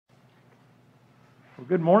Well,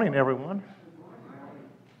 good morning, everyone.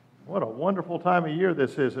 What a wonderful time of year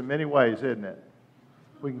this is in many ways, isn't it?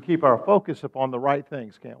 We can keep our focus upon the right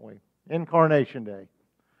things, can't we? Incarnation Day.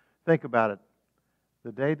 Think about it.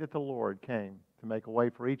 The day that the Lord came to make a way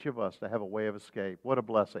for each of us to have a way of escape. What a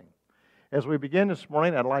blessing. As we begin this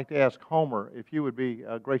morning, I'd like to ask Homer if you would be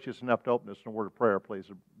gracious enough to open us in a word of prayer, please,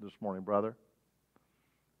 this morning, brother.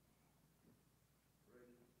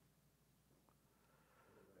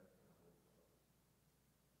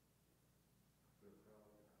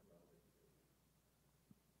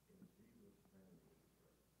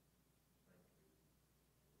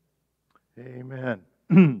 Amen.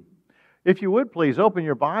 If you would, please open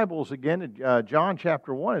your Bibles again to John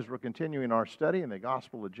chapter 1 as we're continuing our study in the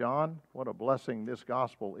Gospel of John. What a blessing this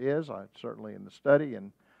Gospel is, certainly in the study,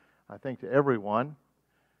 and I think to everyone.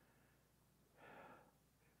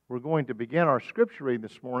 We're going to begin our scripture reading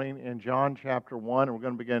this morning in John chapter 1, and we're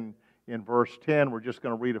going to begin in verse 10. We're just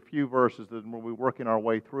going to read a few verses, and we'll be working our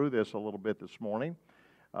way through this a little bit this morning.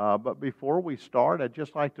 But before we start, I'd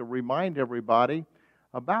just like to remind everybody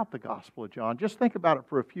about the Gospel of John. Just think about it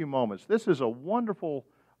for a few moments. This is a wonderful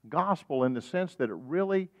gospel in the sense that it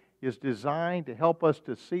really is designed to help us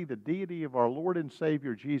to see the deity of our Lord and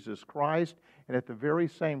Savior Jesus Christ, and at the very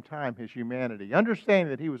same time His humanity. Understanding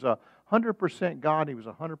that He was 100% God, He was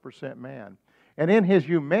 100% man. And in His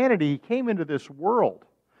humanity, He came into this world.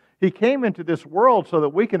 He came into this world so that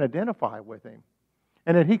we can identify with Him,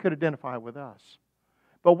 and that He could identify with us.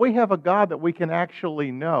 But we have a God that we can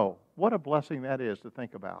actually know. What a blessing that is to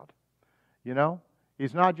think about. You know,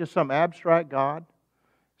 He's not just some abstract God,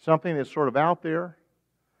 something that's sort of out there,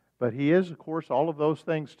 but He is, of course, all of those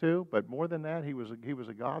things too. But more than that, He was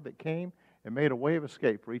a God that came and made a way of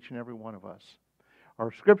escape for each and every one of us.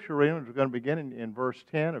 Our scripture reading is going to begin in verse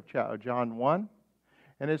 10 of John 1.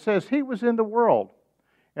 And it says, He was in the world,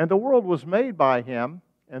 and the world was made by Him,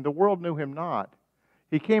 and the world knew Him not.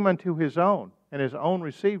 He came unto His own, and His own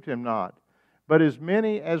received Him not. But as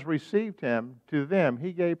many as received Him, to them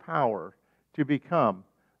He gave power to become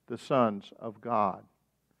the sons of God.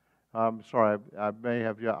 I'm sorry,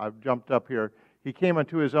 I've jumped up here. He came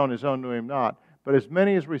unto His own knew Him not. But as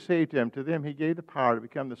many as received Him, to them He gave the power to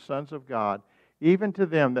become the sons of God, even to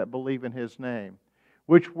them that believe in His name,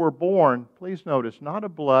 which were born, please notice, not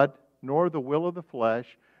of blood, nor the will of the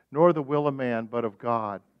flesh, nor the will of man, but of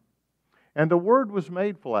God. And the Word was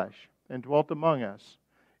made flesh, and dwelt among us.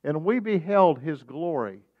 And we beheld His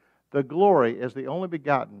glory, the glory as the only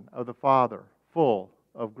begotten of the Father, full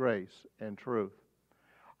of grace and truth.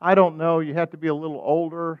 I don't know, you have to be a little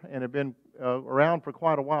older and have been around for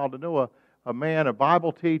quite a while to know a man, a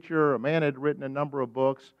Bible teacher, a man had written a number of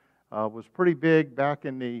books, was pretty big back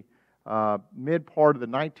in the mid part of the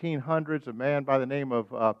 1900s, a man by the name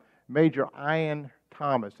of Major Ian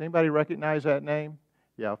Thomas. Anybody recognize that name?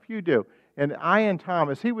 Yeah, a few do. And Ian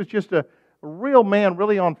Thomas, he was just a real man,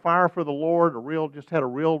 really on fire for the Lord, just had a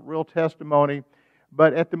real testimony.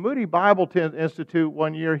 But at the Moody Bible Institute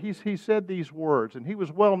one year, he said these words, and he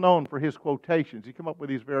was well known for his quotations. He came up with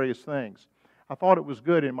these various things. I thought it was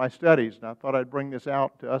good in my studies, and I thought I'd bring this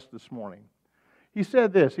out to us this morning. He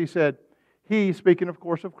said this, he said, He, speaking of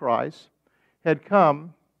course of Christ, had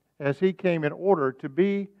come as He came in order to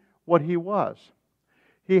be what He was.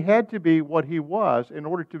 He had to be what He was in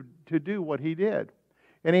order to do what He did.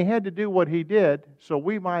 And He had to do what He did so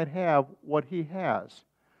we might have what He has.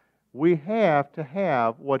 We have to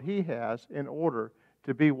have what He has in order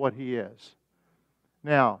to be what He is.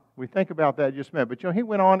 Now, we think about that just a minute, but He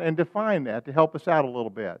went on and defined that to help us out a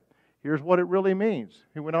little bit. Here's what it really means.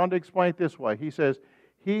 He went on to explain it this way. He says,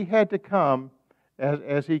 He had to come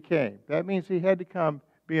as He came. That means He had to come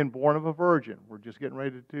being born of a virgin. We're just getting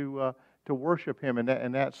ready to worship Him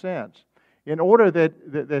in that sense. In order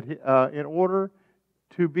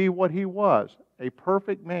to be what He was, a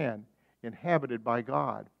perfect man inhabited by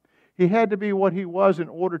God. He had to be what He was in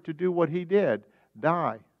order to do what He did,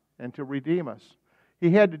 die and to redeem us.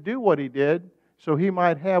 He had to do what He did so we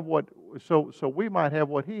might have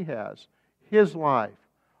what He has, His life,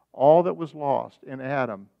 all that was lost in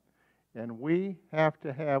Adam. And we have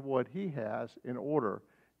to have what He has in order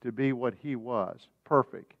to be what He was,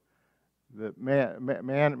 perfect. The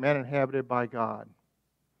man inhabited by God.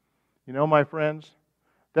 You know, my friends,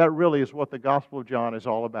 that really is what the Gospel of John is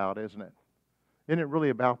all about, isn't it? Isn't it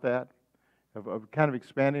really about that? Of kind of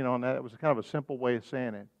expanding on that. It was kind of a simple way of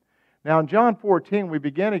saying it. Now in John 14, we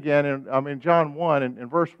begin again, in John 1, in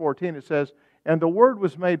verse 14 it says, And the Word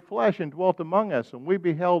was made flesh and dwelt among us, and we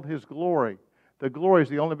beheld His glory. The glory is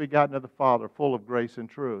the only begotten of the Father, full of grace and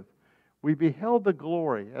truth. We beheld the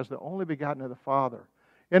glory as the only begotten of the Father.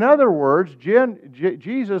 In other words,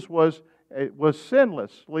 Jesus was was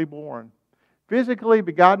sinlessly born, physically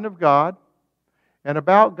begotten of God, and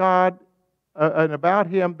about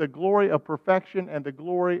Him the glory of perfection and the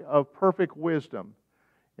glory of perfect wisdom,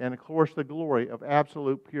 and of course the glory of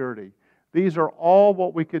absolute purity. These are all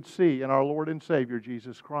what we could see in our Lord and Savior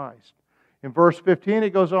Jesus Christ. In verse 15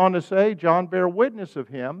 it goes on to say, John bare witness of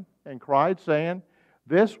Him and cried, saying,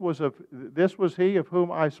 This was He of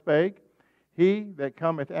whom I spake. He that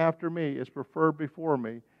cometh after me is preferred before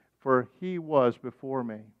me, for He was before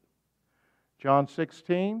me. Verse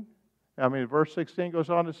 16 goes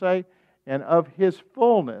on to say, And of His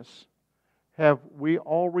fullness have we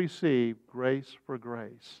all received grace for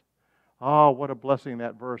grace. Oh, what a blessing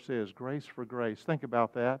that verse is. Grace for grace. Think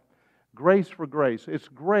about that. Grace for grace. It's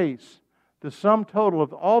grace, the sum total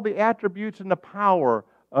of all the attributes and the power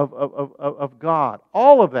of God.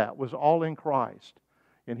 All of that was all in Christ.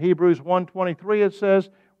 In Hebrews 1:23 it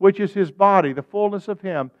says, which is His body, the fullness of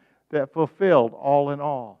Him that fulfilled all in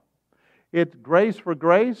all. It's grace for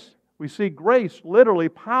grace. We see grace literally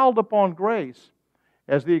piled upon grace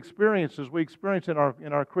as the experiences we experience in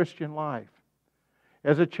our Christian life.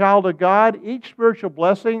 As a child of God, each spiritual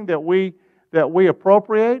blessing that we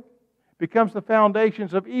appropriate becomes the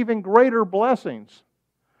foundations of even greater blessings.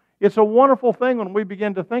 It's a wonderful thing when we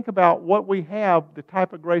begin to think about what we have, the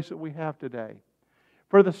type of grace that we have today.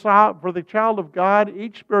 For the child of God,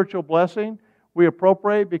 each spiritual blessing we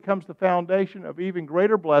appropriate becomes the foundation of even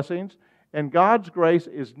greater blessings, and God's grace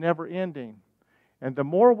is never ending. And the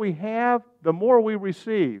more we have, the more we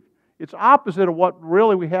receive. It's opposite of what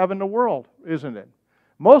really we have in the world, isn't it?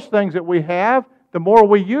 Most things that we have, the more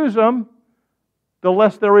we use them, the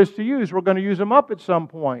less there is to use. We're going to use them up at some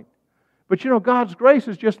point. But God's grace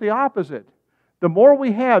is just the opposite. The more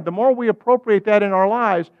we have, the more we appropriate that in our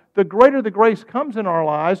lives, the greater the grace comes in our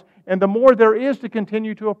lives, and the more there is to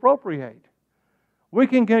continue to appropriate. We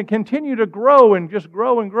can continue to grow and just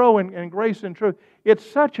grow and grow in grace and truth. It's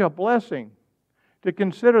such a blessing to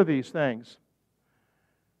consider these things.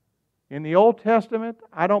 In the Old Testament,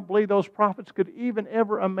 I don't believe those prophets could even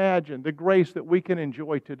ever imagine the grace that we can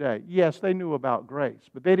enjoy today. Yes, they knew about grace,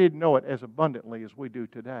 but they didn't know it as abundantly as we do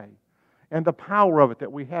today. And the power of it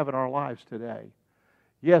that we have in our lives today.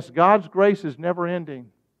 Yes, God's grace is never ending.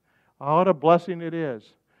 Oh, what a blessing it is.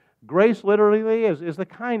 Grace literally is the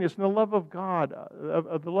kindness and the love of God,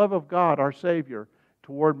 the love of God, our Savior,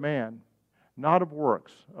 toward man, not of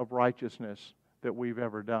works of righteousness that we've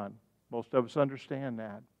ever done. Most of us understand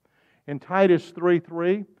that. In Titus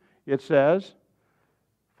 3:3, it says,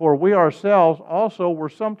 For we ourselves also were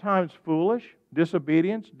sometimes foolish,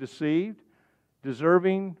 disobedient, deceived,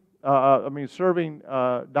 serving divers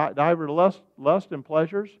lust and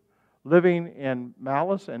pleasures, living in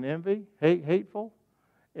malice and envy, hateful,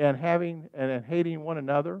 and hating one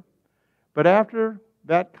another. But after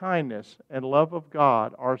that kindness and love of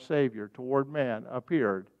God, our Savior, toward man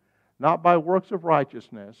appeared, not by works of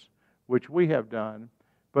righteousness, which we have done,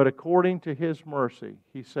 but according to His mercy,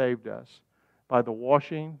 He saved us by the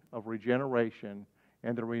washing of regeneration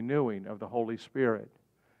and the renewing of the Holy Spirit,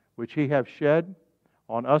 which He hath shed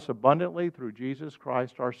on us abundantly through Jesus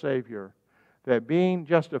Christ our Savior, that being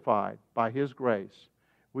justified by His grace,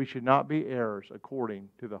 we should not be heirs according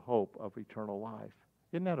to the hope of eternal life.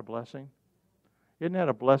 Isn't that a blessing? Isn't that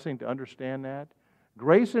a blessing to understand that?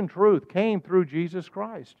 Grace and truth came through Jesus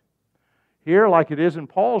Christ. Here, like it is in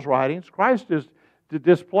Paul's writings, Christ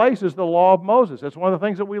displaces the law of Moses. That's one of the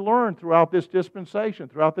things that we learn throughout this dispensation,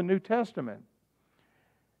 throughout the New Testament.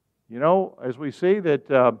 As we see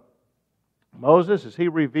that Moses, as he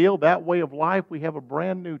revealed that way of life, we have a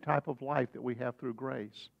brand new type of life that we have through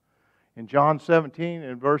grace. In John 17,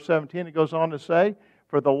 in verse 17, it goes on to say,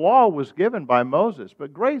 For the law was given by Moses,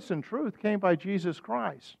 but grace and truth came by Jesus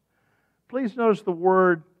Christ. Please notice the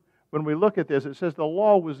word, when we look at this, it says the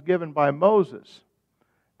law was given by Moses.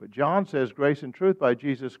 But John says grace and truth by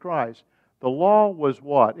Jesus Christ. The law was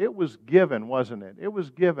what? It was given, wasn't it? It was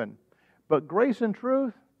given. But grace and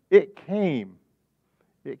truth, it came.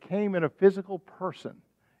 It came in a physical person.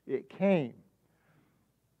 It came.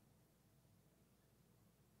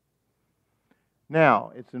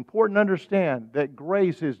 Now, it's important to understand that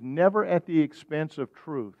grace is never at the expense of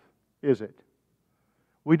truth, is it?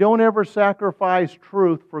 We don't ever sacrifice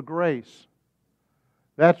truth for grace.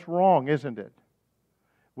 That's wrong, isn't it?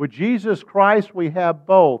 With Jesus Christ, we have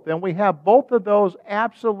both, and we have both of those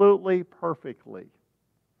absolutely perfectly,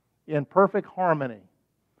 in perfect harmony,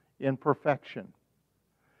 in perfection.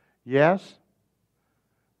 Yes,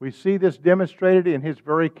 we see this demonstrated in His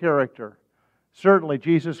very character. Certainly,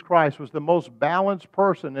 Jesus Christ was the most balanced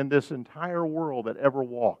person in this entire world that ever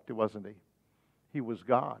walked, wasn't He? He was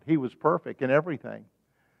God. He was perfect in everything.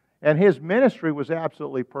 And His ministry was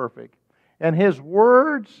absolutely perfect. And His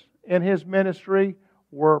words in His ministry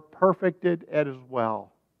were perfected as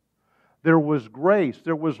well. There was grace,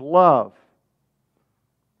 there was love,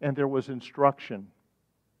 and there was instruction.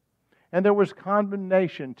 And there was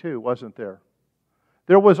condemnation too, wasn't there?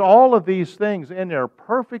 There was all of these things in there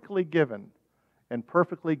perfectly given, and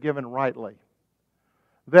perfectly given rightly,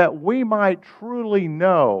 that we might truly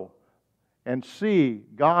know and see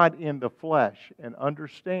God in the flesh and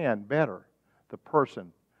understand better the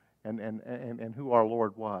person and who our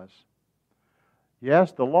Lord was.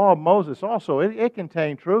 Yes, the law of Moses also, it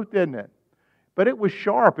contained truth, didn't it? But it was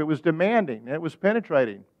sharp, it was demanding, it was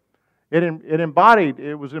penetrating.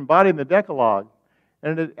 It was embodied in the Decalogue.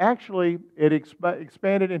 And it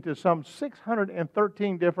expanded into some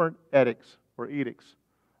 613 different edicts or edicts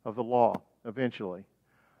of the law eventually.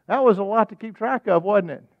 That was a lot to keep track of,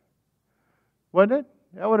 wasn't it? Wasn't it?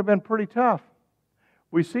 That would have been pretty tough.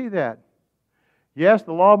 We see that. Yes,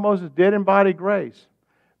 the law of Moses did embody grace.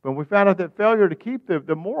 But we found out that failure to keep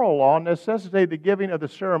the moral law necessitated the giving of the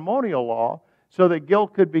ceremonial law so that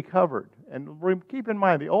guilt could be covered. And keep in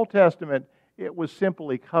mind, the Old Testament, it was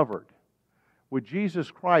simply covered. With Jesus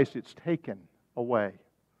Christ, it's taken away.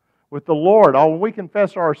 With the Lord, when we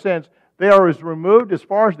confess our sins, they are as removed as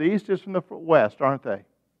far as the east is from the west, aren't they?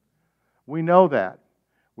 We know that.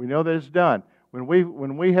 We know that it's done. When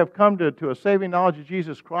we have come to a saving knowledge of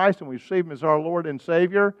Jesus Christ and we receive Him as our Lord and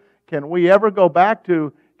Savior, can we ever go back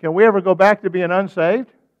to being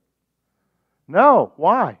unsaved? No.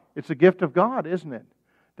 Why? It's a gift of God, isn't it?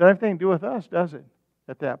 Doesn't have anything to do with us, does it?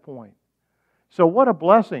 At that point. So what a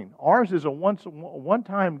blessing. Ours is a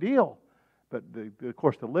one-time deal. But of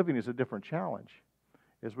course the living is a different challenge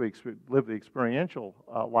as we live the experiential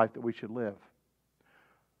life that we should live.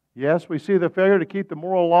 Yes, we see the failure to keep the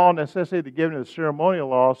moral law necessitated the giving of the ceremonial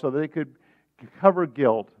law so that it could cover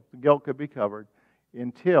guilt. The guilt could be covered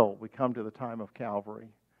until we come to the time of Calvary.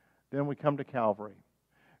 Then we come to Calvary.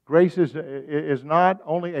 Grace is not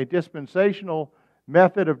only a dispensational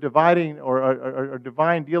method of dividing or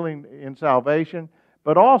divine dealing in salvation,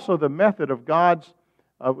 but also the method of God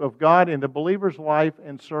in the believer's life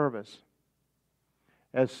and service.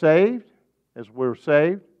 As we're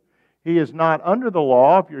saved, He is not under the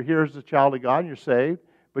law. If you're here as a child of God and you're saved,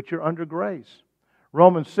 but you're under grace.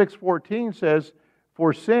 Romans 6:14 says,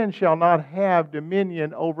 "For sin shall not have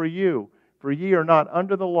dominion over you, for ye are not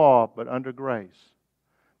under the law, but under grace."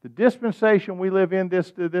 The dispensation we live in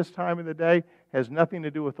this time of the day has nothing to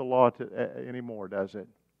do with the law anymore, does it?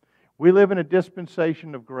 We live in a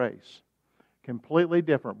dispensation of grace. Completely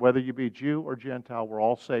different. Whether you be Jew or Gentile, we're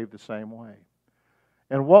all saved the same way.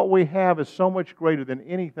 And what we have is so much greater than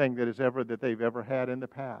anything that they've ever had in the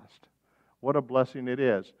past. What a blessing it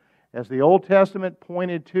is. As the Old Testament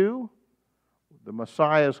pointed to the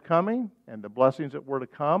Messiah's coming and the blessings that were to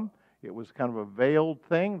come, it was kind of a veiled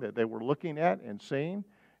thing that they were looking at and seeing.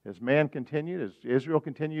 As Israel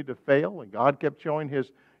continued to fail, and God kept showing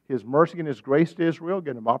His mercy and His grace to Israel,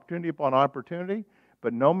 giving them opportunity upon opportunity,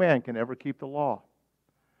 but no man can ever keep the law.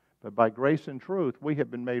 But by grace and truth, we have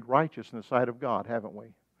been made righteous in the sight of God, haven't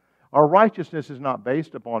we? Our righteousness is not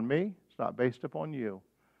based upon me. It's not based upon you.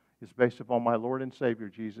 It's based upon my Lord and Savior,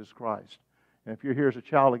 Jesus Christ. And if you're here as a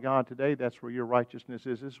child of God today, that's where your righteousness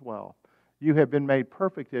is as well. You have been made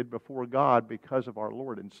perfected before God because of our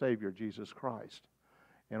Lord and Savior, Jesus Christ.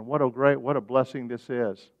 And what a blessing this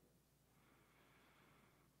is.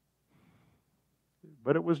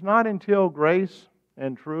 But it was not until grace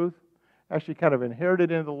and truth, actually kind of inherited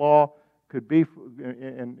into the law, could be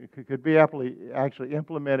actually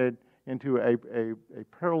implemented into a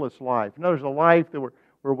perilous life. In other words, a life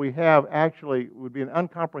where we have actually would be an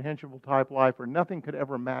incomprehensible type life where nothing could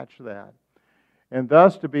ever match that. And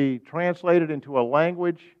thus to be translated into a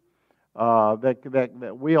language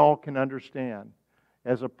that we all can understand.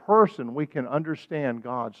 As a person, we can understand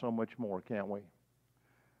God so much more, can't we?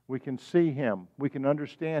 We can see Him. We can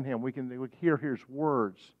understand Him. We can hear His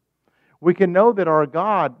words. We can know that our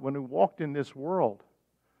God, when He walked in this world,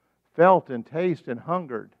 felt and tasted and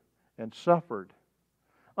hungered and suffered,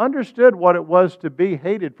 understood what it was to be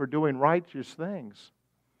hated for doing righteous things.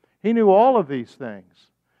 He knew all of these things.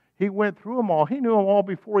 He went through them all. He knew them all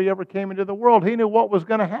before He ever came into the world. He knew what was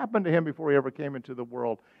going to happen to Him before He ever came into the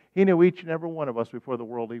world. He knew each and every one of us before the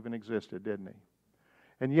world even existed, didn't He?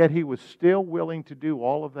 And yet He was still willing to do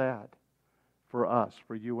all of that for us,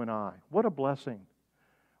 for you and I. What a blessing.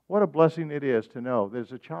 What a blessing it is to know that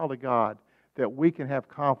as a child of God that we can have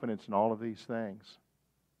confidence in all of these things.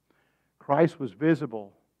 Christ was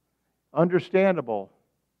visible, understandable,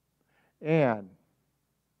 and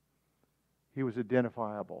He was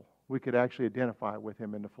identifiable. we could actually identify with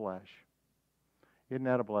Him in the flesh. Isn't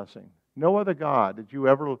that a blessing? No other God that you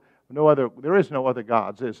ever, there is no other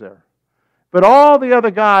gods, is there? But all the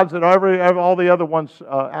other gods that all the other ones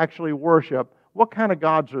actually worship, what kind of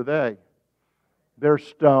gods are they? They're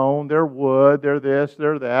stone, they're wood, they're this,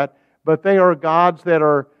 they're that. But they are gods that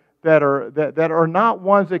are not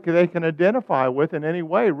ones that they can identify with in any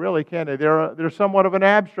way, really, can they? They're somewhat of an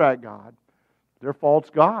abstract God. They're false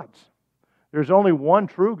gods. There's only one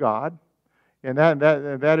true God, and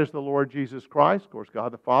that is the Lord Jesus Christ. Of course,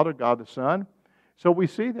 God the Father, God the Son. So we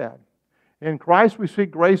see that. In Christ we see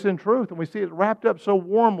grace and truth, and we see it wrapped up so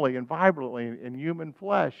warmly and vibrantly in human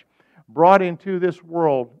flesh, brought into this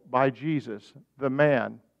world by Jesus, the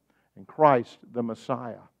man, and Christ, the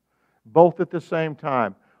Messiah. Both at the same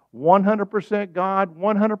time. 100% God,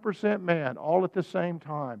 100% man, all at the same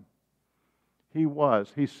time. He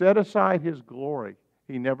was. He set aside His glory.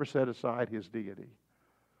 He never set aside His deity.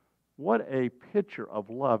 What a picture of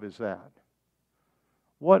love is that?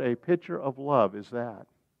 What a picture of love is that?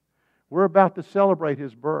 We're about to celebrate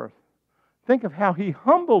His birth. Think of how He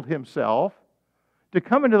humbled Himself to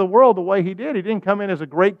come into the world the way He did. He didn't come in as a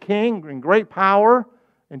great king and great power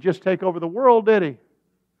and just take over the world, did He?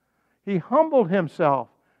 He humbled Himself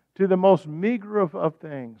to the most meager of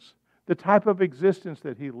things, the type of existence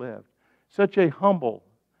that He lived. Such a humble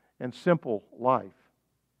and simple life.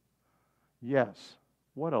 Yes,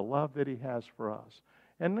 what a love that He has for us.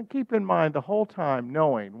 And keep in mind the whole time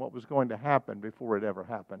knowing what was going to happen before it ever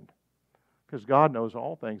happened. Because God knows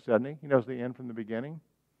all things, doesn't He? He knows the end from the beginning,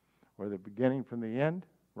 or the beginning from the end,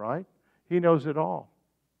 right? He knows it all.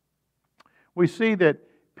 We see that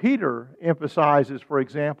Peter emphasizes, for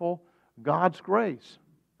example, God's grace.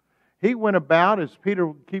 He went about, as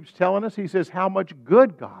Peter keeps telling us, he says how much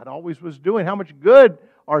good God always was doing, how much good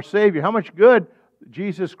our Savior, how much good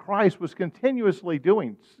Jesus Christ was continuously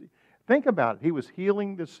doing. Think about it. He was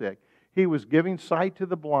healing the sick. He was giving sight to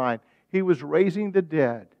the blind. He was raising the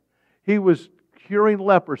dead. He was curing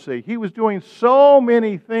leprosy. He was doing so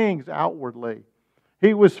many things outwardly.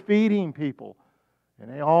 He was feeding people.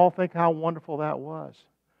 And they all think how wonderful that was.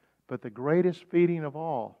 But the greatest feeding of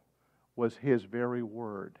all was His very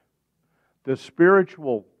Word. The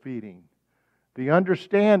spiritual feeding. The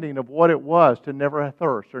understanding of what it was to never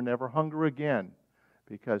thirst or never hunger again.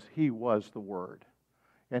 Because He was the Word.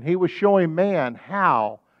 And He was showing man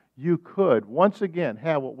how you could once again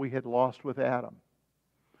have what we had lost with Adam.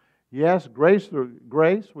 Yes, grace through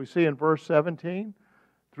grace, we see in verse 17,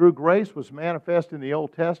 through grace was manifest in the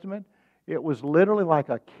Old Testament. It was literally like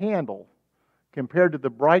a candle compared to the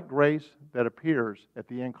bright grace that appears at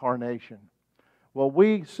the incarnation. What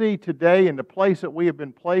we see today in the place that we have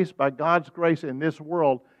been placed by God's grace in this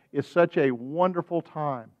world is such a wonderful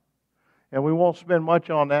time. And we won't spend much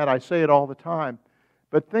on that. I say it all the time.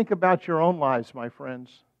 But think about your own lives, my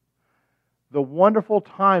friends. The wonderful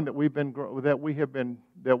time that we have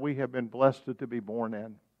been blessed to be born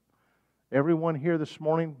in. Everyone here this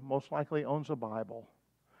morning most likely owns a Bible.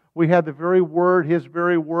 We have the very Word, His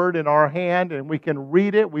very Word in our hand, and we can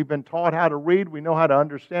read it. We've been taught how to read. We know how to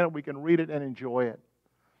understand it. We can read it and enjoy it.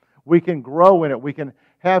 We can grow in it. We can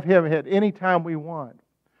have Him at any time we want.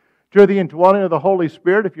 Through the indwelling of the Holy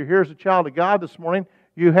Spirit, if you're here as a child of God this morning,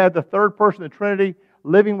 you have the third person of the Trinity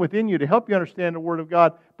living within you to help you understand the Word of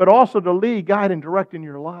God, but also to lead, guide, and direct in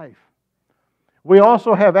your life. We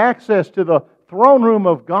also have access to the throne room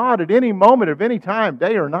of God at any moment of any time,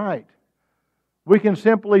 day or night. We can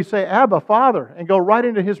simply say, Abba, Father, and go right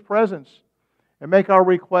into His presence and make our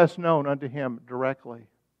requests known unto Him directly.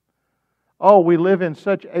 Oh, we live in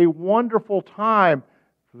such a wonderful time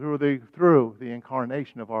through the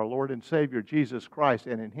incarnation of our Lord and Savior Jesus Christ,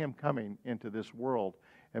 and in Him coming into this world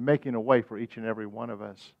and making a way for each and every one of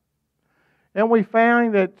us. And we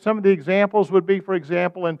find that some of the examples would be, for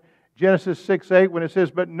example, in Genesis 6:8, when it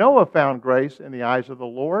says, but Noah found grace in the eyes of the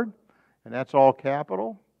Lord, and that's all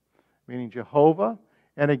capital, meaning Jehovah.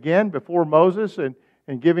 And again, before Moses, and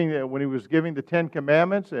when he was giving the Ten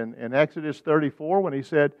Commandments in Exodus 34, when he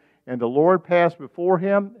said, and the Lord passed before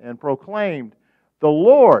him and proclaimed, the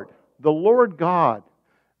Lord God,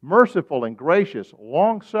 merciful and gracious,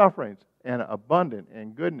 long-suffering, and abundant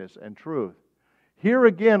in goodness and truth. Here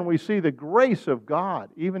again we see the grace of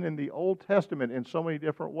God, even in the Old Testament, in so many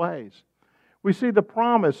different ways. We see the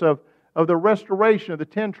promise of the restoration of the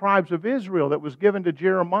 10 tribes of Israel that was given to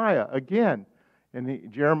Jeremiah. Again,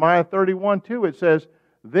 in Jeremiah 31:2 it says,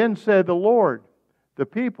 then said the Lord, the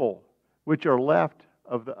people which are left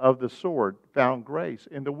of the sword found grace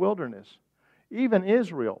in the wilderness. Even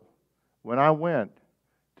Israel, when I went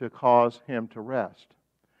to cause him to rest.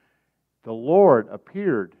 The Lord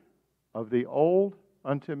appeared of the old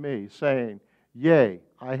unto me, saying, Yea,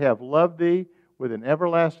 I have loved thee with an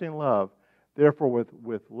everlasting love. Therefore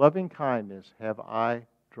with loving kindness have I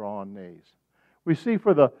drawn thee. We see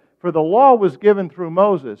for the law was given through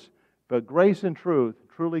Moses, but grace and truth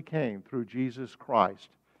truly came through Jesus Christ.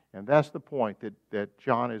 And that's the point that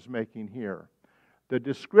John is making here. The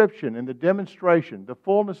description and the demonstration, the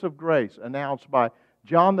fullness of grace announced by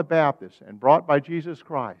John the Baptist and brought by Jesus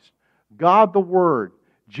Christ. God the Word,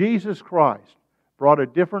 Jesus Christ, brought a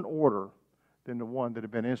different order than the one that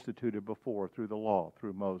had been instituted before through the law,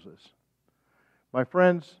 through Moses. My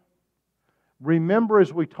friends, remember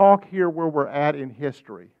as we talk here where we're at in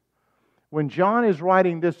history, when John is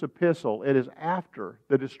writing this epistle, it is after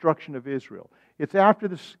the destruction of Israel. It's after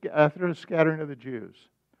the scattering of the Jews.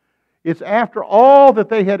 It's after all that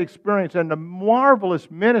they had experienced and the marvelous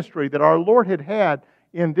ministry that our Lord had had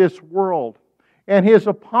in this world. And His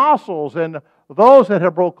apostles and those that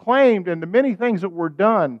have proclaimed and the many things that were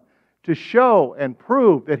done to show and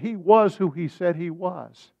prove that He was who He said He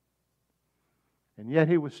was. And yet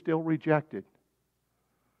He was still rejected.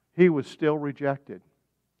 He was still rejected.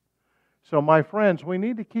 So my friends, we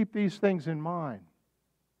need to keep these things in mind.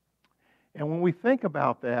 And when we think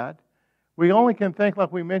about that, we only can think,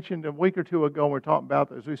 like we mentioned a week or two ago when we were talking about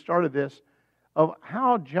this, as we started this, of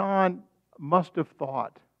how John must have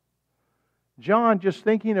thought. John, just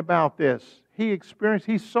thinking about this, he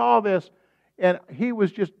saw this, and he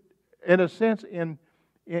was just, in a sense, in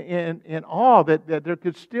awe that there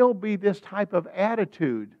could still be this type of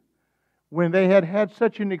attitude when they had had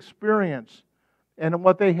such an experience and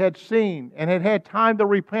what they had seen and had had time to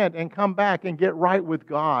repent and come back and get right with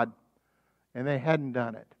God, and they hadn't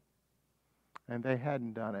done it. And they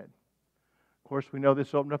hadn't done it. Of course, we know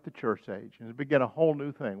this opened up the church age, and it began a whole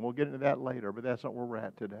new thing. We'll get into that later, but that's not where we're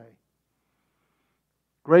at today.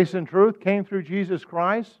 Grace and truth came through Jesus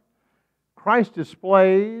Christ. Christ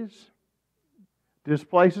displaces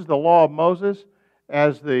the law of Moses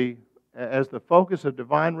as the focus of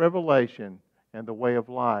divine revelation and the way of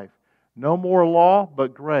life. No more law,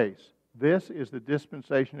 but grace. This is the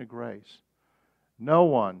dispensation of grace. No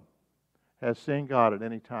one has seen God at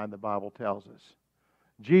any time, the Bible tells us.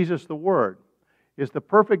 Jesus, the Word, is the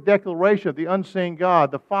perfect declaration of the unseen God.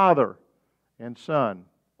 The Father and Son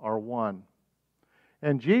are one.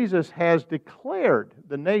 And Jesus has declared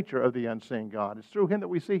the nature of the unseen God. It's through Him that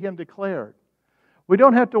we see Him declared. We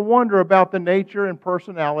don't have to wonder about the nature and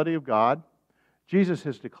personality of God. Jesus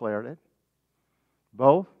has declared it,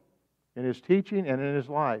 both in His teaching and in His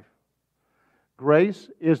life. Grace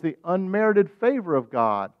is the unmerited favor of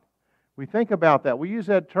God. We think about that. We use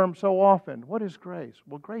that term so often. What is grace?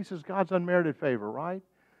 Well, grace is God's unmerited favor, right?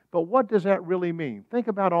 But what does that really mean? Think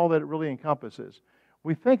about all that it really encompasses.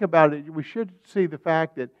 We think about it, we should see the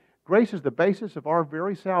fact that grace is the basis of our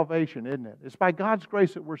very salvation, isn't it? It's by God's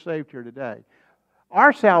grace that we're saved here today.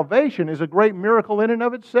 Our salvation is a great miracle in and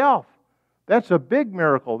of itself. That's a big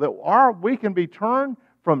miracle, that we can be turned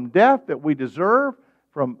from death that we deserve,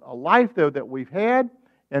 from a life that we've had,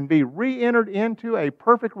 and be re-entered into a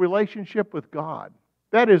perfect relationship with God.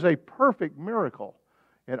 That is a perfect miracle.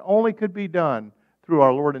 It only could be done through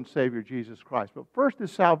our Lord and Savior Jesus Christ. But first is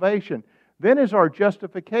salvation, then is our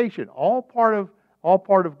justification, all part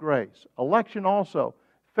of grace. Election also,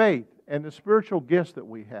 faith, and the spiritual gifts that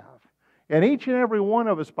we have. And each and every one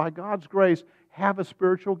of us, by God's grace, have a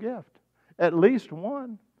spiritual gift. At least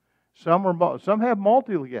one. Some have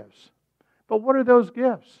multiple gifts. But what are those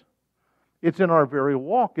gifts? It's in our very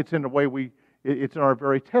walk. It's in the way it's in our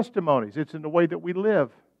very testimonies. It's in the way that we live.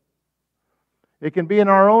 It can be in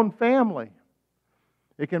our own family.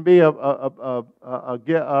 It can be of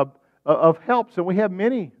helps, and we have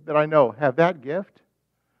many that I know have that gift,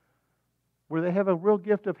 where they have a real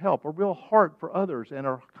gift of help, a real heart for others, and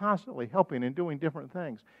are constantly helping and doing different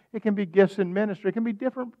things. It can be gifts in ministry. It can be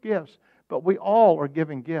different gifts, but we all are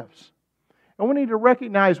given gifts. And we need to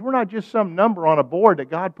recognize we're not just some number on a board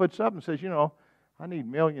that God puts up and says, I need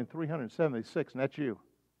 1,376,000, and that's you.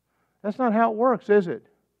 That's not how it works, is it?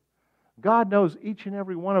 God knows each and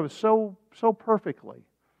every one of us so perfectly.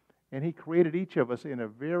 And He created each of us in a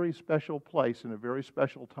very special place, in a very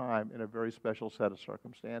special time, in a very special set of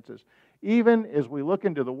circumstances. Even as we look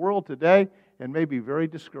into the world today and may be very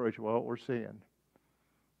discouraged with what we're seeing.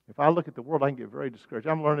 If I look at the world, I can get very discouraged.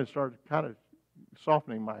 I'm learning to start kind of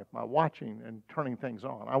softening my watching and turning things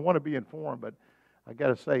on. I want to be informed, but I got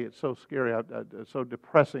to say it's so scary, it's so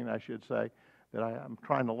depressing, I should say, that I'm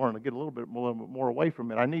trying to learn to get a little bit more away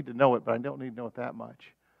from it. I need to know it, but I don't need to know it that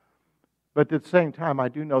much. But at the same time, I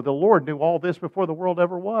do know the Lord knew all this before the world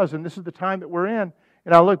ever was, and this is the time that we're in.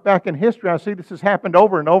 And I look back in history, I see this has happened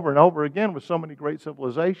over and over and over again with so many great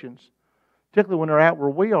civilizations. particularly when they're at where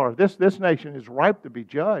we are. This nation is ripe to be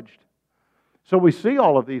judged. So we see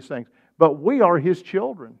all of these things. But we are His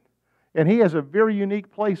children. And He has a very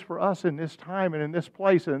unique place for us in this time and in this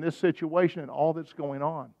place and in this situation and all that's going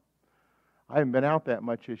on. I haven't been out that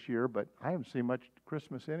much this year, but I haven't seen much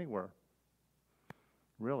Christmas anywhere.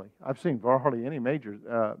 Really. I've seen hardly any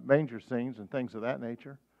manger scenes and things of that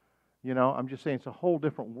nature. You know, I'm just saying it's a whole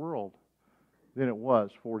different world than it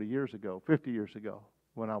was 40 years ago, 50 years ago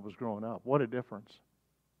when I was growing up. What a difference.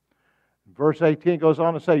 Verse 18 goes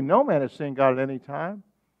on to say, no man has seen God at any time.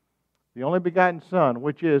 The only begotten Son,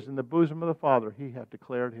 which is in the bosom of the Father, He hath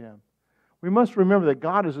declared Him. We must remember that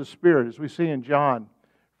God is a Spirit, as we see in John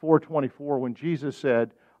 4:24, when Jesus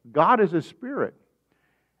said, God is a Spirit,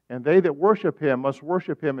 and they that worship Him must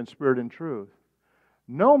worship Him in spirit and truth.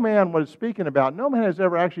 No man, what it's speaking about, no man has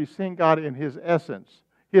ever actually seen God in His essence,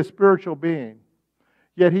 His spiritual being.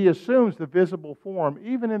 Yet He assumes the visible form,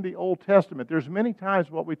 even in the Old Testament. There's many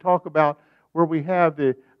times what we talk about where we have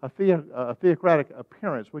a theocratic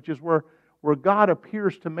appearance, which is where God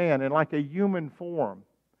appears to man in like a human form.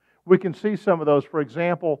 We can see some of those. For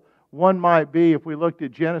example, one might be, if we looked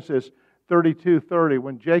at Genesis 32:30,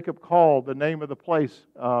 when Jacob called the name of the place,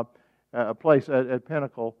 a place at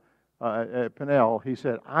Peniel, he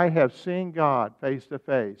said, I have seen God face to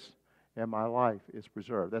face, and my life is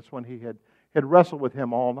preserved. That's when he had wrestled with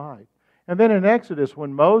Him all night. And then in Exodus,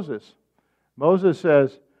 when Moses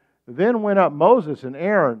says, then went up Moses and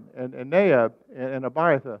Aaron and Nadab and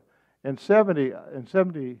Abiathar and 70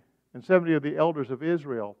 of the elders of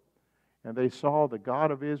Israel, and they saw the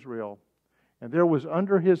God of Israel, and there was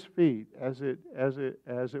under His feet, as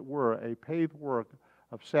it were, a paved work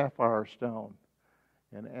of sapphire stone,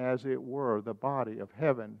 and as it were, the body of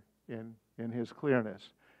heaven in His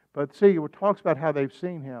clearness. But see, it talks about how they've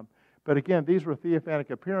seen Him. But again, these were theophanic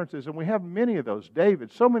appearances, and we have many of those.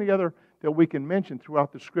 David, so many other that we can mention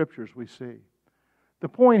throughout the Scriptures we see. The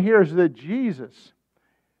point here is that Jesus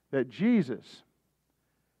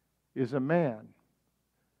is a man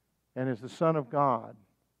and is the Son of God,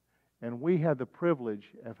 and we have the privilege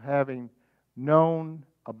of having known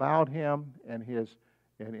about Him and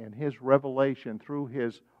His revelation through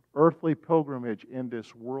His earthly pilgrimage in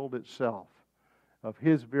this world itself, of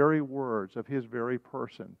His very words, of His very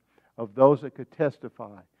person, of those that could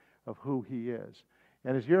testify of who He is.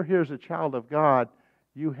 And as you're here as a child of God,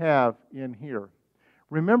 you have in here.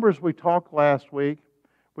 Remember, as we talked last week,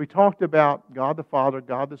 we talked about God the Father,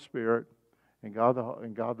 God the Spirit, and God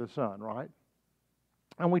the Son, right?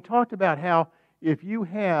 And we talked about how if you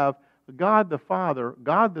have God the Father,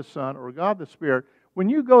 God the Son, or God the Spirit, when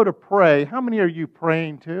you go to pray, how many are you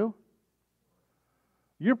praying to?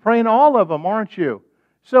 You're praying all of them, aren't you?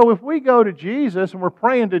 So if we go to Jesus and we're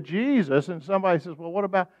praying to Jesus, and somebody says, well, what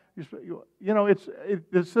about, you know, it's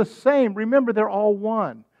the same. Remember, they're all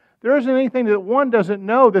one. There isn't anything that one doesn't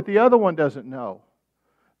know that the other one doesn't know.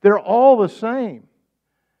 They're all the same.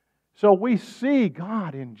 So we see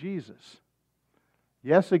God in Jesus.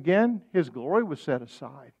 Yes, again, His glory was set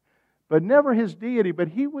aside, but never His deity, but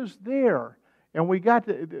He was there. And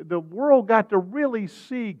the world got to really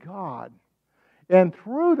see God. And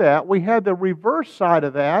through that, we had the reverse side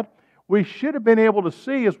of that. We should have been able to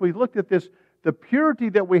see, as we looked at this, the purity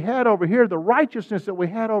that we had over here, the righteousness that we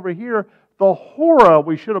had over here, the horror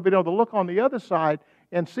we should have been able to look on the other side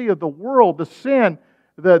and see of the world, the sin,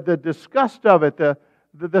 the disgust of it,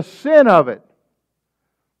 the sin of it.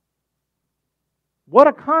 What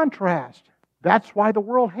a contrast. That's why the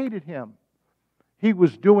world hated Him. He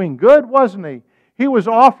was doing good, wasn't He? He was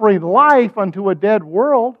offering life unto a dead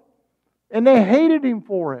world, and they hated Him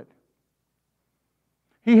for it.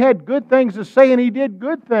 He had good things to say, and He did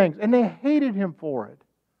good things, and they hated Him for it.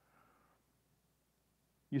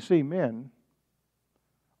 You see, men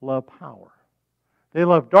love power. They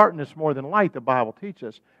love darkness more than light, the Bible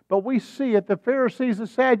teaches us. But we see it, the Pharisees, the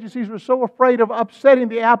Sadducees were so afraid of upsetting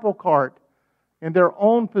the apple cart in their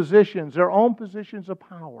own positions of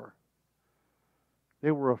power.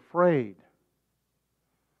 They were afraid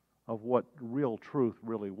of what real truth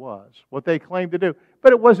really was, what they claimed to do.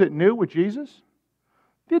 But it wasn't new with Jesus.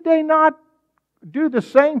 Did they not do the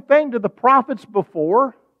same thing to the prophets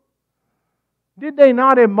before? Did they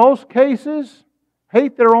not, in most cases,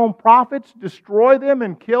 hate their own prophets, destroy them,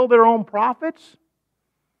 and kill their own prophets?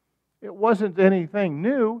 It wasn't anything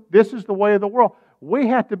new. This is the way of the world. We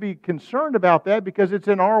have to be concerned about that because it's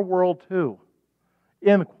in our world too.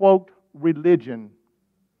 In, quote, religion.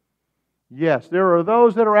 Yes, there are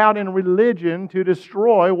those that are out in religion to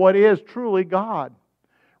destroy what is truly God.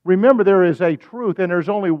 Remember, there is a truth, and there's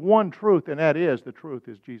only one truth, and that is, the truth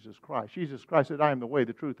is Jesus Christ. Jesus Christ said, I am the way,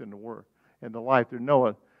 the truth, and the life. There's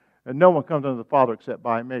And no one comes unto the Father except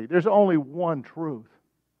by me. There's only one truth.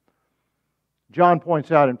 John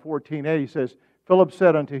points out in 14:8, he says, Philip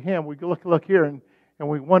said unto him, we look here and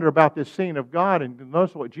we wonder about this scene of God, and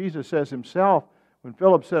notice what Jesus says himself when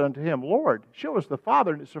Philip said unto him, Lord, show us the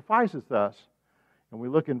Father, and it sufficeth us. And we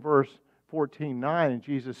look in verse 14:9, and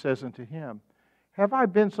Jesus says unto him, have I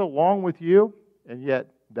been so long with you, and yet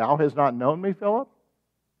thou hast not known me, Philip?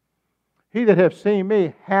 He that hath seen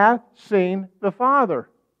me hath seen the Father.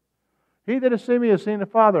 He that hath seen me hath seen the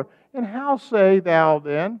Father. And how say thou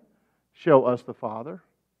then, show us the Father?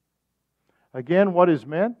 Again, what is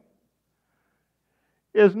meant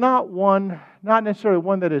is not necessarily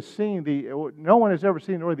one that has seen no one has ever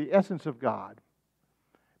seen the essence of God.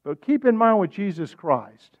 But keep in mind with Jesus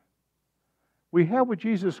Christ. We have with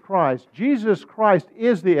Jesus Christ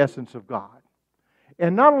is the essence of God.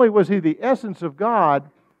 And not only was He the essence of God,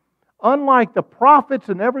 unlike the prophets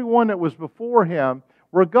and everyone that was before Him,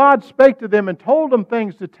 where God spake to them and told them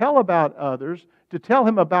things to tell about others, to tell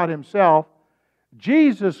Him about Himself,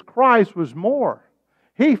 Jesus Christ was more.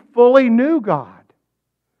 He fully knew God.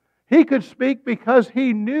 He could speak because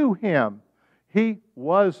He knew Him. He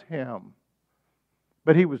was Him.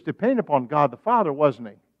 But He was dependent upon God the Father, wasn't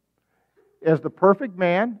He? As the perfect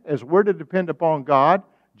man, as we're to depend upon God,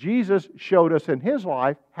 Jesus showed us in His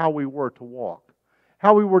life how we were to walk.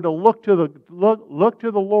 How we were to look to the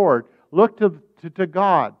Lord, look to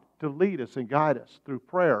God to lead us and guide us through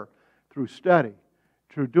prayer, through study,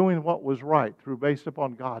 through doing what was right, through based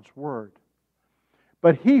upon God's Word.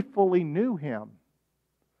 But He fully knew Him.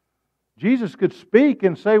 Jesus could speak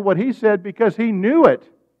and say what He said because He knew it.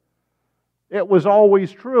 It was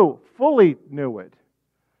always true, fully knew it.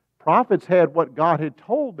 Prophets had what God had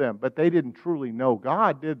told them, but they didn't truly know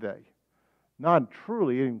God, did they? Not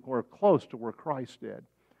truly anywhere close to where Christ did.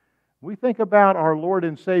 We think about our Lord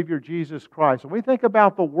and Savior Jesus Christ, and we think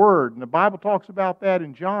about the Word, and the Bible talks about that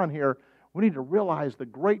in John here. We need to realize the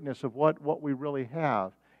greatness of what we really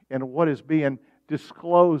have and what is being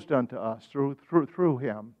disclosed unto us through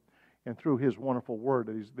Him and through His wonderful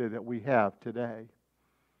Word that we have today.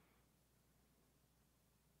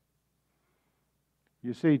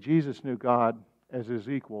 You see, Jesus knew God as His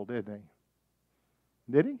equal, didn't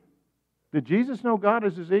He? Did He? Did Jesus know God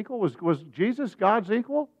as His equal? Was Jesus God's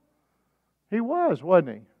equal? He was,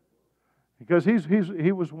 wasn't He? Because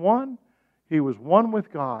He was one. He was one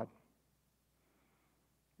with God.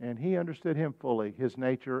 And He understood Him fully, His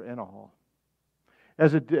nature and all.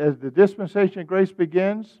 As the dispensation of grace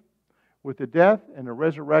begins with the death and the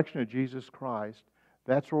resurrection of Jesus Christ,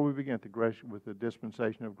 that's where we begin with the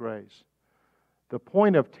dispensation of grace. The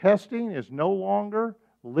point of testing is no longer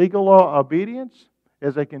legal obedience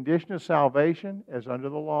as a condition of salvation as under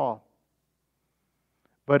the law,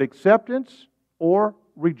 but acceptance or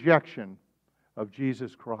rejection of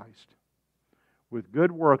Jesus Christ with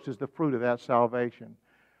good works is the fruit of that salvation.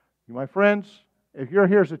 My friends, if you're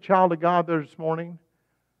here as a child of God this morning,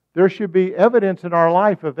 there should be evidence in our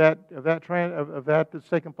life of that that's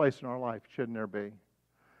taken place in our life, shouldn't there be?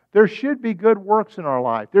 There should be good works in our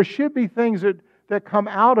life. There should be things that come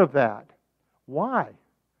out of that. Why?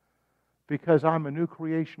 Because I'm a new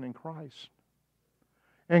creation in Christ.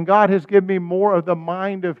 And God has given me more of the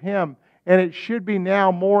mind of Him. And it should be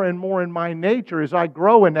now more and more in my nature as I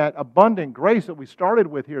grow in that abundant grace that we started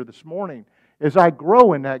with here this morning. As I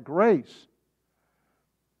grow in that grace,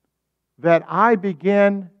 that I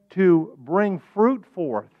begin to bring fruit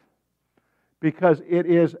forth because it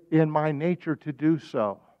is in my nature to do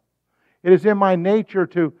so. It is in my nature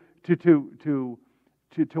to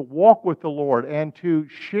walk with the Lord and to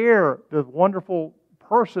share the wonderful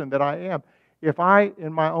person that I am. If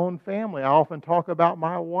in my own family, I often talk about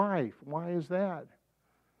my wife. Why is that?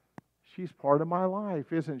 She's part of my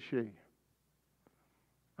life, isn't she?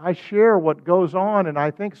 I share what goes on, and I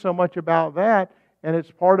think so much about that, and it's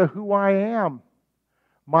part of who I am.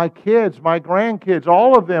 My kids, my grandkids,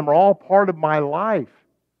 all of them are all part of my life.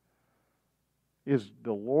 Is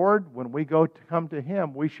the Lord, when we come to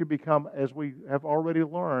Him, we should become, as we have already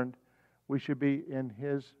learned, we should be in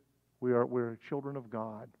His, we're children of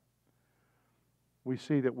God. We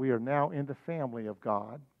see that we are now in the family of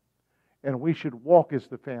God, and we should walk as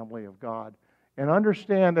the family of God, and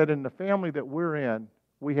understand that in the family that we're in,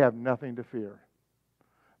 we have nothing to fear.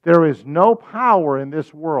 There is no power in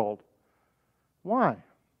this world. Why?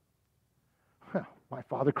 Well, my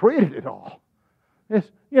Father created it all.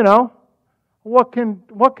 It's, what can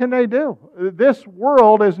they do? This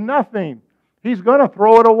world is nothing. He's going to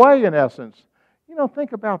throw it away in essence.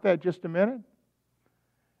 Think about that just a minute.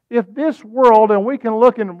 If this world, and we can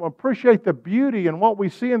look and appreciate the beauty and what we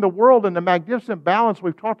see in the world and the magnificent balance,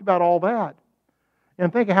 we've talked about all that.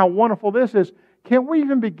 and think of how wonderful this is. Can we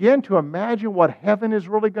even begin to imagine what heaven is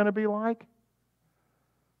really going to be like?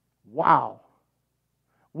 Wow.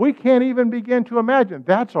 We can't even begin to imagine.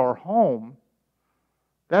 That's our home.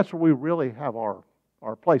 That's where we really have our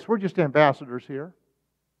place. We're just ambassadors here.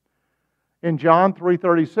 In John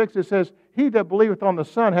 3:36 it says, "He that believeth on the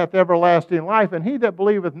Son hath everlasting life, and he that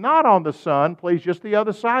believeth not on the Son," please, just the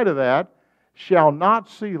other side of that, "shall not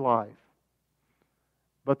see life,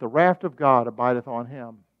 but the wrath of God abideth on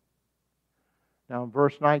him." Now in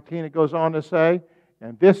verse 19 it goes on to say,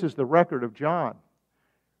 and this is the record of John.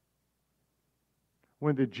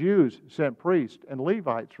 When the Jews sent priests and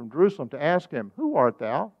Levites from Jerusalem to ask him, "Who art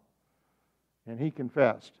thou?" And he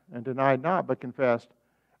confessed, and denied not, but confessed,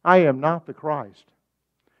 "I am not the Christ."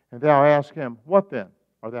 And thou asked him, "What then?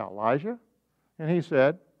 Art thou Elijah?" And he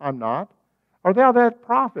said, "I'm not." "Art thou that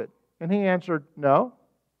prophet?" And he answered, "No."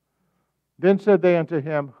 Then said they unto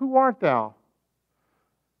him, "Who art thou?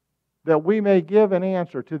 That we may give an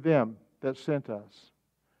answer to them that sent us.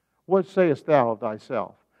 What sayest thou of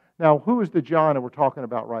thyself?" Now, who is the John that we're talking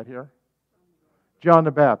about right here? John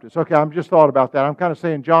the Baptist. Okay, I'm just thought about that. I'm kind of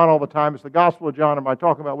saying John all the time. It's the Gospel of John. Am I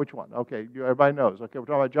talking about which one? Okay, everybody knows. Okay, we're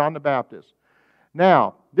talking about John the Baptist.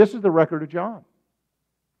 Now, this is the record of John.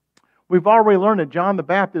 We've already learned that John the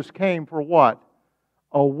Baptist came for what?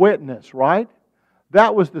 A witness, right?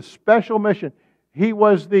 That was the special mission. He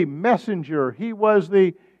was the messenger. He was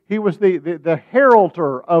the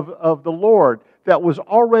heralder of the Lord that was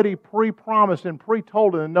already pre-promised and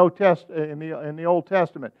pre-told in the Old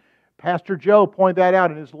Testament. Pastor Joe pointed that out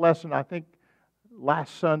in his lesson, I think,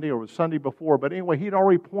 last Sunday or the Sunday before. But anyway, he'd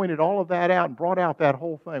already pointed all of that out and brought out that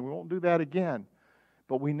whole thing. We won't do that again.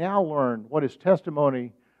 But we now learn what his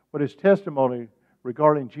testimony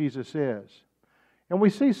regarding Jesus is. And we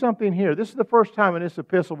see something here. This is the first time in this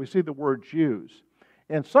epistle we see the word Jews.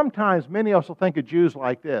 And sometimes many of us will think of Jews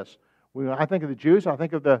like this. When I think of the Jews, I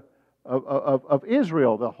think of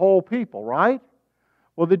Israel, the whole people, right?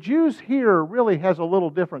 Well, the Jews here really has a little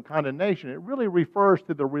different connotation. It really refers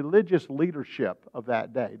to the religious leadership of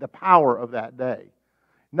that day, the power of that day,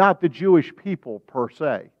 not the Jewish people per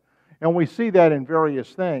se. And we see that in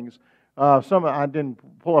various things. I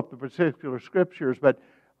didn't pull up the particular scriptures, but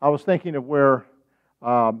I was thinking of where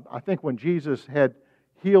I think when Jesus had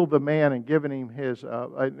healed the man and given him his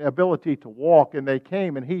ability to walk, and they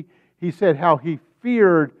came, and he said how he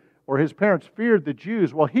feared, or his parents feared the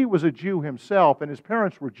Jews. Well, he was a Jew himself, and his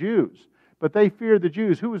parents were Jews, but they feared the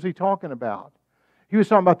Jews. Who was he talking about? He was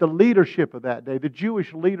talking about the leadership of that day, the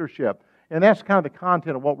Jewish leadership. And that's kind of the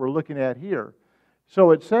content of what we're looking at here.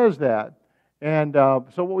 So it says that. And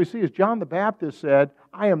so what we see is John the Baptist said,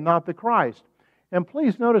 "I am not the Christ." And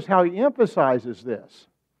please notice how he emphasizes this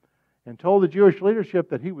and told the Jewish leadership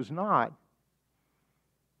that he was not,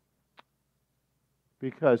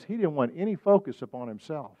 because he didn't want any focus upon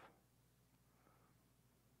himself.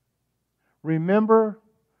 Remember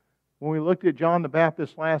when we looked at John the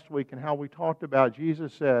Baptist last week and how we talked about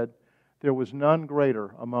Jesus said there was none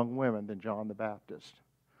greater among women than John the Baptist.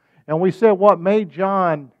 And we said what made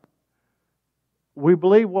John, we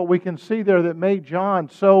believe what we can see there that made John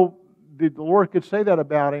so the Lord could say that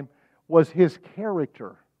about him was his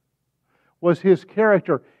character.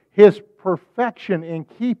 His perfection in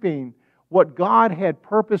keeping what God had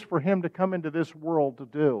purposed for him to come into this world to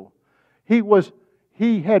do.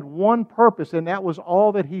 He had one purpose, and that was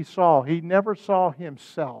all that he saw. He never saw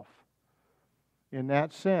himself in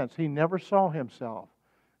that sense. He never saw himself.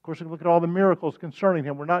 Of course, we can look at all the miracles concerning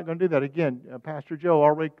him. We're not going to do that. Again, Pastor Joe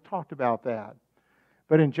already talked about that.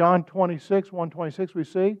 But in John 1:26, we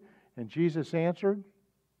see, and Jesus answered.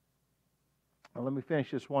 Now, let me finish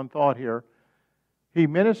this one thought here. He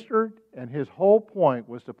ministered, and his whole point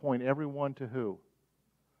was to point everyone to who?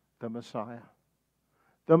 The Messiah.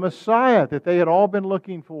 The Messiah that they had all been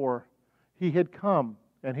looking for. He had come,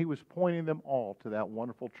 and he was pointing them all to that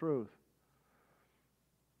wonderful truth.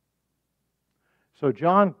 So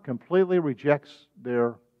John completely rejects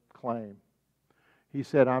their claim. He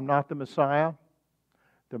said, "I'm not the Messiah."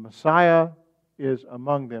 The Messiah is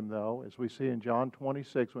among them, though, as we see in John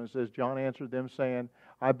 26, when it says, John answered them, saying,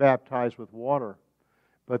 "I baptize with water.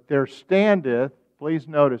 But there standeth," please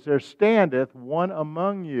notice, "there standeth one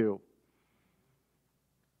among you,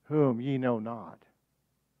 whom ye know not."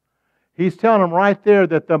 He's telling them right there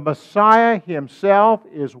that the Messiah himself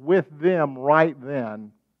is with them right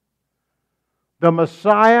then. The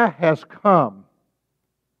Messiah has come.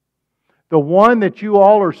 The one that you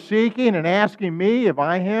all are seeking and asking me if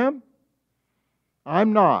I am,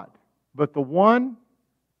 I'm not. But the one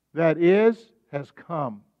that is has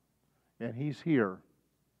come, and he's here.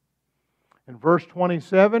 In verse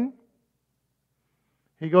 27,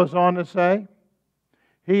 He goes on to say,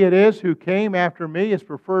 He it is who came after me is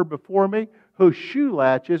preferred before me, whose shoe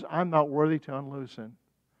latches I'm not worthy to unloosen.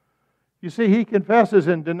 You see, he confesses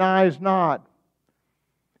and denies not.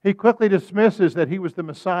 He quickly dismisses that he was the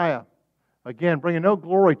Messiah. Again, bringing no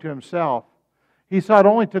glory to himself. He sought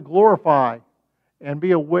only to glorify and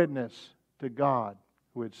be a witness to God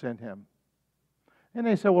who had sent him. And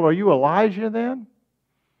they said, well, are you Elijah then?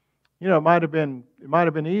 You know, it might have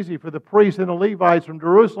been easy for the priests and the Levites from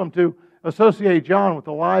Jerusalem to associate John with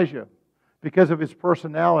Elijah because of his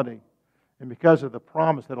personality and because of the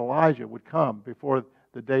promise that Elijah would come before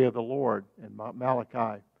the day of the Lord in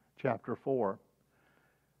Malachi chapter 4.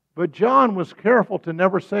 But John was careful to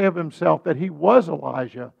never say of himself that he was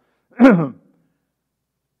Elijah.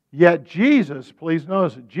 Yet Jesus, please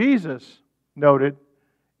notice, Jesus noted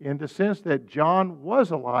in the sense that John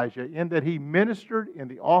was Elijah, in that he ministered in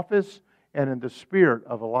the office and in the spirit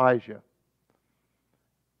of Elijah.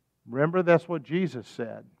 Remember, that's what Jesus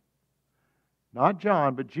said. Not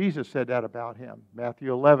John, but Jesus said that about him.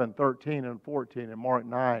 Matthew 11, 13 and 14, and Mark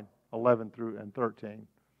 9, 11 through and 13.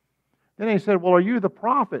 Then he said, well, are you the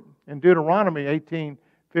prophet? In Deuteronomy 18,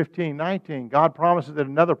 15, 19, God promises that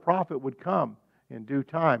another prophet would come in due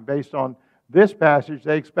time. Based on this passage,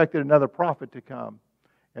 they expected another prophet to come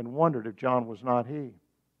and wondered if John was not he.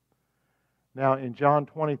 Now, in John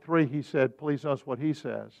 23, he said, please notice what he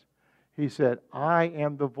says. He said, I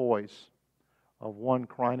am the voice of one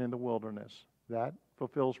crying in the wilderness. That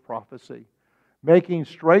fulfills prophecy. Making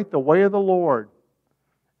straight the way of the Lord,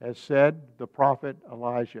 as said the prophet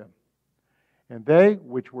Elijah. And they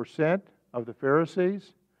which were sent of the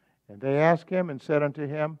Pharisees, and they asked him and said unto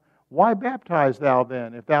him, why baptize thou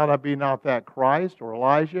then, if thou be not that Christ or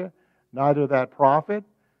Elijah, neither that prophet?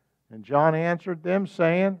 And John answered them,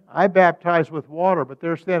 saying, I baptize with water, but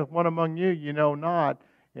there standeth one among you, ye know not,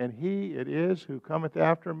 and he it is who cometh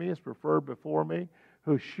after me is preferred before me,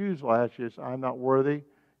 whose shoes latches I am not worthy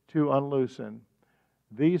to unloosen.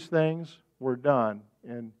 These things were done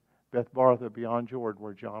in Bethbartha beyond Jordan,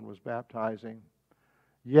 where John was baptizing.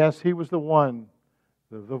 Yes, he was the one.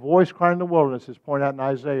 The voice crying in the wilderness is pointed out in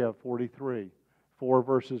Isaiah 43,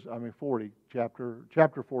 40,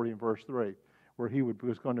 chapter 40 and verse 3, where he would be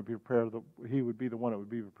the one that would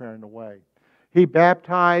be preparing the way. He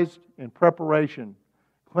baptized in preparation,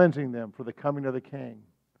 cleansing them for the coming of the King.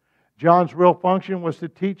 John's real function was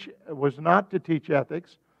not to teach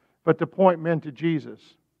ethics, but to point men to Jesus.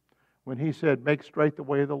 When he said, make straight the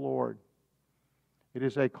way of the Lord. It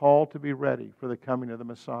is a call to be ready for the coming of the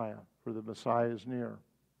Messiah, for the Messiah is near.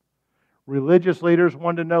 Religious leaders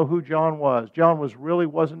wanted to know who John was. John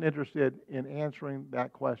wasn't interested in answering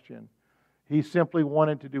that question. He simply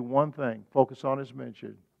wanted to do one thing, focus on his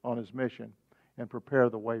mission, and prepare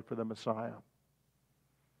the way for the Messiah.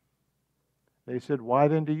 They said, why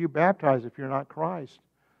then do you baptize if you're not Christ?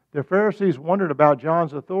 The Pharisees wondered about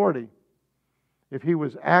John's authority, if he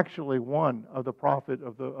was actually one of the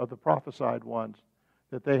prophesied ones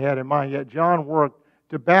that they had in mind. Yet John worked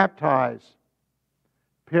to baptize,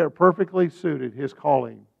 perfectly suited his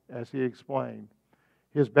calling, as he explained.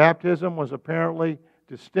 His baptism was apparently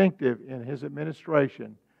distinctive in his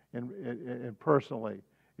administration and personally.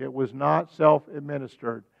 It was not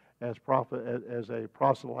self-administered as a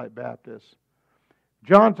proselyte Baptist.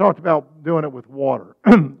 John talked about doing it with water.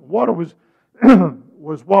 Water was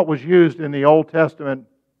what was used in the Old Testament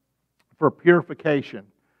for purification,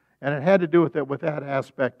 and it had to do with that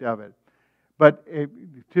aspect of it. But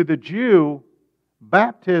to the Jew,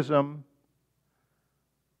 baptism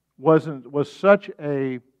was such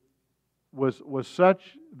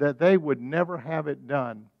that they would never have it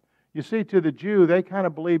done. You see, to the Jew, they kind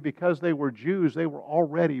of believed because they were Jews, they were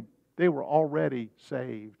already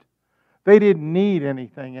saved. They didn't need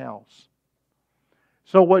anything else.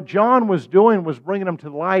 So what John was doing was bringing them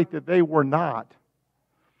to light that they were not.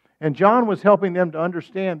 And John was helping them to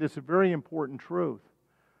understand this very important truth.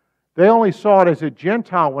 They only saw it as a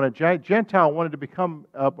Gentile. When a Gentile wanted to become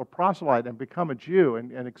a proselyte and become a Jew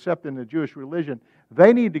and accept in the Jewish religion,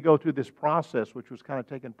 they needed to go through this process, which was kind of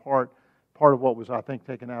taken part of what was, I think,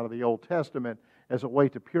 taken out of the Old Testament as a way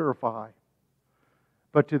to purify.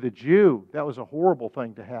 But to the Jew, that was a horrible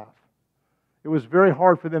thing to have. It was very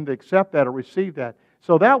hard for them to accept that or receive that.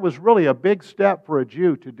 So that was really a big step for a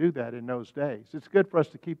Jew to do that in those days. It's good for us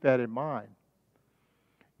to keep that in mind.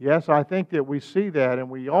 Yes, I think that we see that,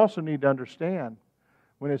 and we also need to understand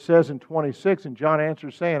when it says in 26, and John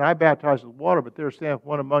answers saying, I baptize with water, but there standeth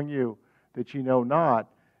one among you that ye know not.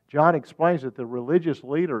 John explains that to the religious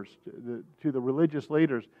leaders,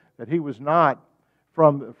 that he was not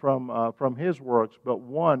from his works, but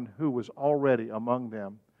one who was already among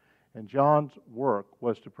them. And John's work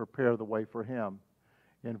was to prepare the way for him.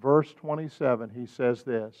 In verse 27, he says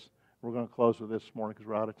this. We're going to close with this morning because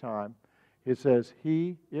we're out of time. It says,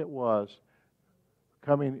 He it was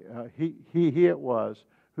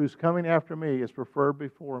whose coming after me is preferred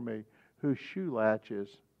before me, whose shoe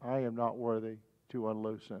latches I am not worthy to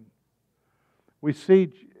unloosen. We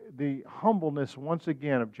see the humbleness once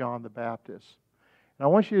again of John the Baptist. And I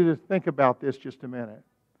want you to think about this just a minute.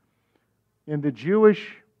 In the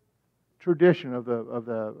Jewish tradition of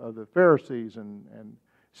the Pharisees and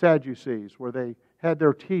Sadducees, where they had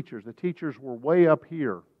their teachers, the teachers were way up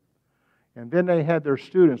here. And then they had their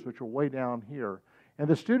students, which were way down here. And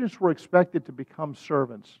the students were expected to become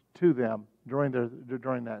servants to them during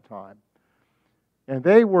that time. And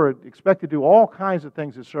they were expected to do all kinds of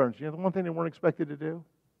things as servants. You know, the one thing they weren't expected to do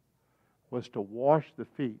was to wash the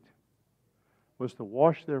feet. Was to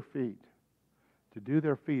wash their feet. To do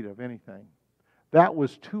their feet of anything. That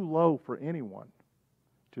was too low for anyone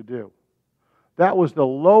to do. That was the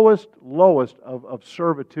lowest of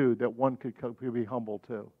servitude that one could be humble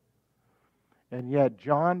to. And yet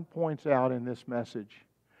John points out in this message,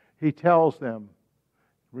 he tells them,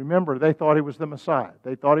 remember, they thought he was the Messiah.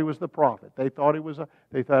 They thought he was the prophet. They thought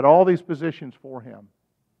they thought all these positions for him.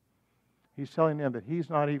 He's telling them that he's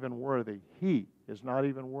not even worthy. He is not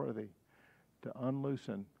even worthy to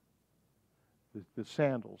unloosen the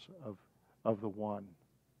sandals of the one.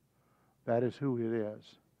 That is who it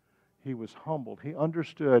is. He was humbled. He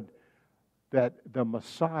understood that the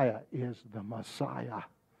Messiah is the Messiah.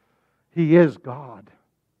 He is God.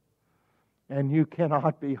 And you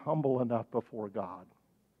cannot be humble enough before God.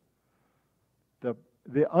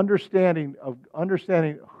 The understanding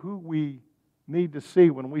who we need to see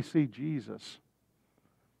when we see Jesus.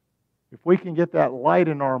 If we can get that light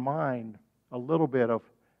in our mind, a little bit of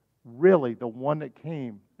really the one that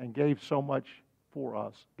came and gave so much for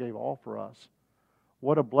us, gave all for us.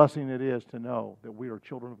 What a blessing it is to know that we are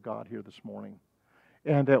children of God here this morning.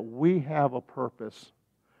 And that we have a purpose.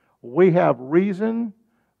 We have reason.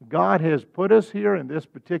 God has put us here in this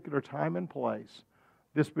particular time and place.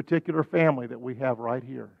 This particular family that we have right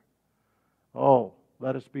here. Oh,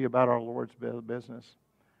 let us be about our Lord's business.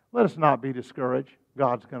 Let us not be discouraged.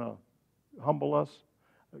 God's going to humble us.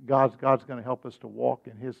 God's going to help us to walk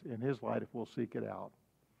in His light if we'll seek it out.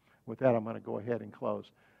 With that, I'm going to go ahead and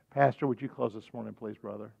close. Pastor, would you close this morning, please,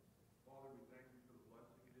 brother?